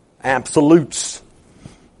to absolutes.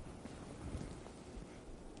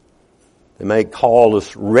 They may call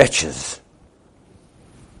us wretches.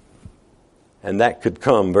 And that could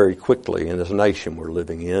come very quickly in this nation we're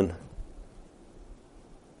living in.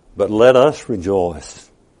 But let us rejoice,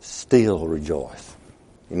 still rejoice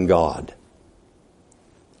in God.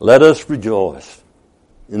 Let us rejoice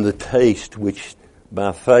in the taste which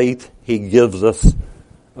by faith He gives us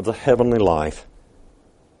of the heavenly life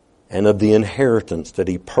and of the inheritance that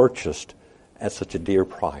He purchased at such a dear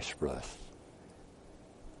price for us.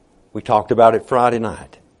 We talked about it Friday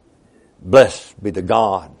night. Blessed be the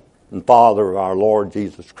God and Father of our Lord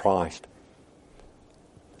Jesus Christ,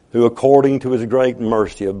 who according to His great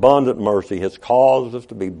mercy, abundant mercy, has caused us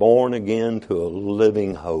to be born again to a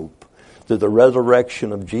living hope through the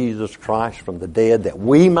resurrection of Jesus Christ from the dead, that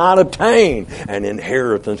we might obtain an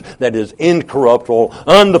inheritance that is incorruptible,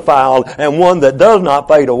 undefiled, and one that does not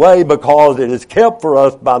fade away, because it is kept for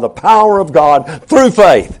us by the power of God through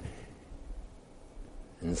faith.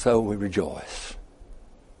 And so we rejoice.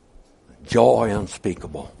 Joy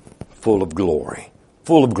unspeakable, full of glory,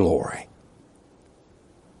 full of glory.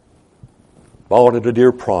 Bought at a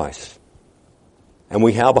dear price. And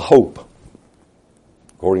we have a hope,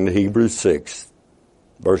 according to Hebrews 6,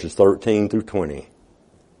 verses 13 through 20,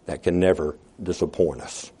 that can never disappoint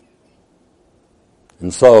us.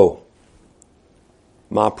 And so,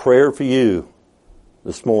 my prayer for you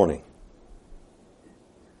this morning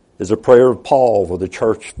is a prayer of Paul for the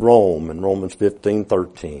church of Rome in Romans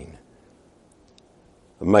 15:13.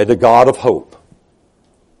 May the God of hope,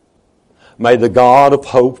 may the God of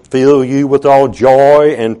hope fill you with all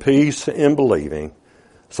joy and peace in believing,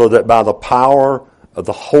 so that by the power of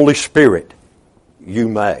the Holy Spirit you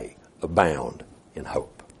may abound in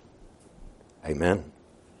hope. Amen.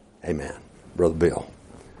 Amen. Brother Bill,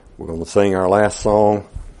 we're going to sing our last song.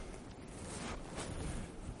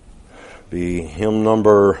 Be hymn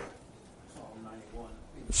number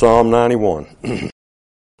Psalm 91.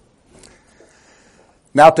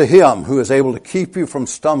 Now to Him who is able to keep you from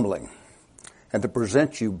stumbling and to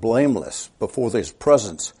present you blameless before His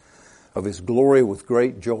presence of His glory with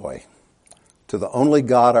great joy, to the only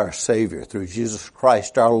God our Savior, through Jesus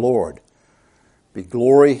Christ our Lord, be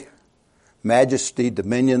glory, majesty,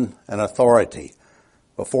 dominion, and authority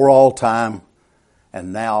before all time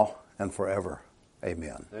and now and forever.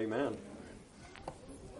 Amen. Amen.